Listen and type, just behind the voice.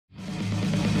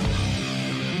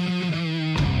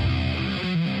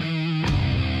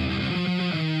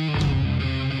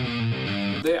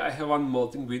Today I have one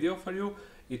molting video for you.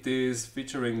 It is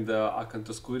featuring the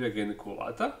acanthoscurria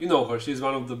geniculata. You know her, she's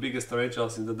one of the biggest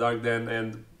tarantulas in the dark den,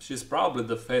 and she's probably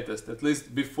the fattest. At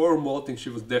least before molting she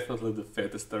was definitely the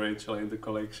fattest tarantula in the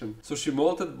collection. So she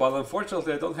molted, but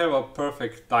unfortunately I don't have a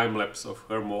perfect time lapse of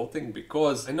her molting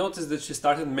because I noticed that she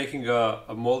started making a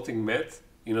molting mat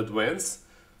in advance.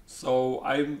 So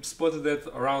I spotted it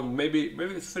around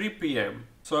maybe 3 p.m.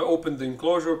 So I opened the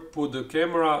enclosure, put the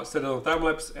camera, set it on time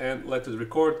lapse and let it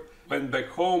record. Went back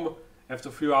home. After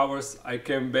a few hours I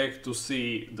came back to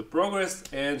see the progress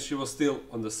and she was still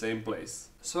on the same place.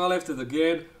 So I left it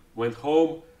again, went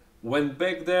home, went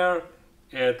back there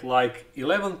at like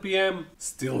 11 p.m.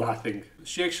 Still nothing.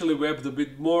 She actually webbed a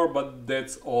bit more, but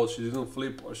that's all. She didn't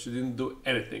flip or she didn't do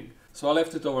anything. So I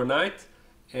left it overnight,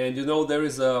 and you know, there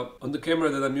is on the camera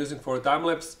that I'm using for a time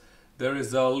lapse, there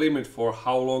is a limit for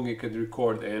how long you can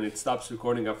record, and it stops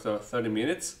recording after 30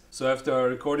 minutes. So after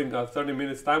recording a 30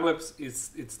 minutes time lapse,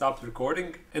 it stopped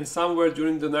recording, and somewhere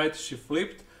during the night she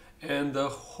flipped and the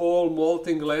whole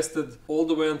molting lasted all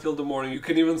the way until the morning. You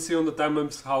can even see on the time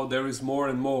lapse how there is more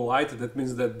and more light. That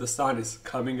means that the sun is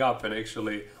coming up and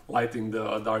actually lighting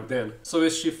the dark den. So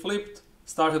as she flipped,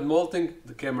 started molting,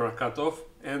 the camera cut off,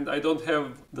 and I don't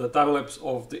have the time lapse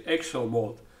of the actual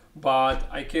molt, but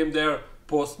I came there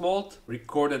post-molt,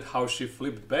 recorded how she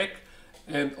flipped back,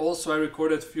 and also I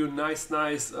recorded a few nice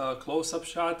close-up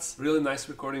shots, really nice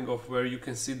recording of where you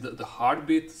can see the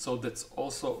heartbeat, so that's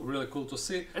also really cool to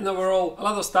see. And overall, a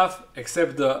lot of stuff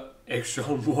except the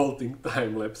actual molting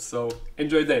time-lapse, so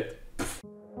enjoy that!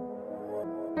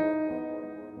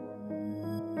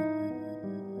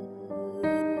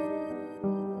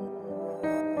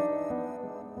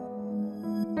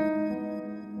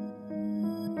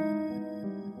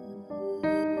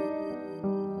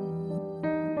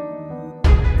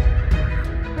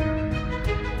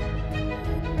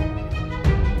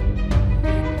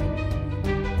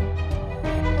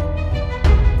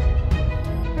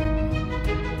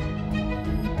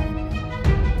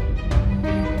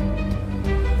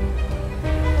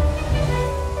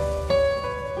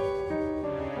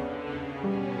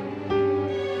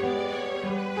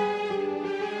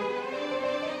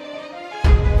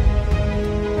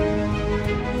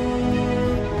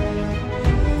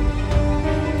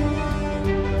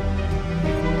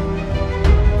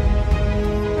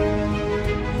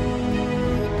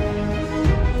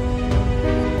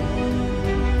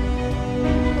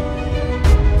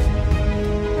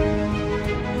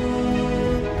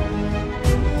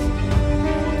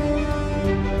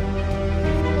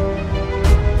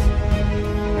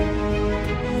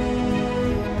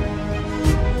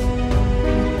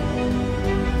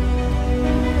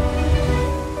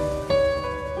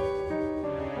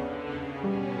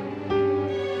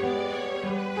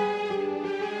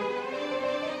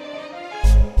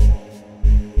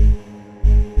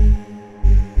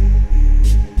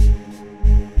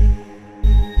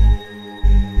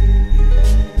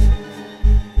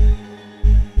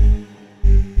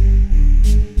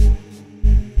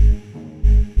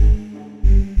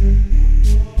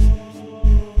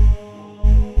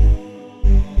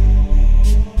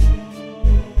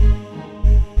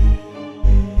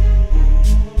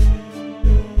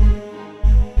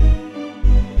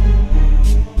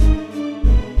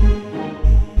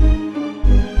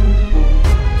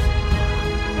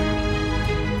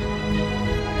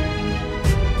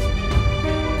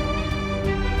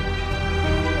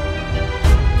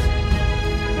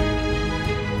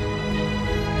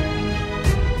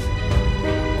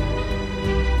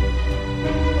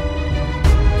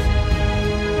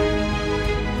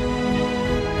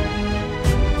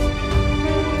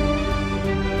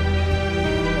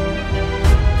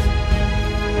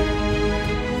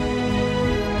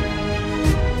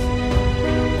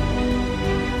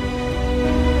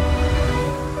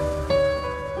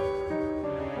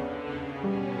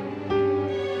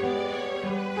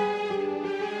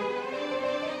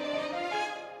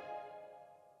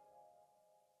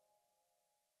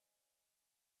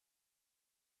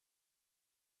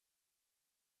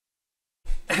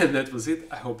 And that was it.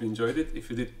 I hope you enjoyed it. If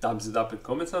you did, thumbs it up and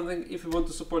comment something. If you want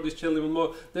to support this channel even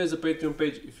more, there's a Patreon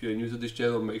page. If you're new to this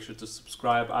channel, make sure to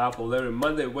subscribe. I upload every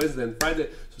Monday, Wednesday and Friday.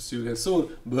 So see you again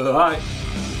soon. Bye!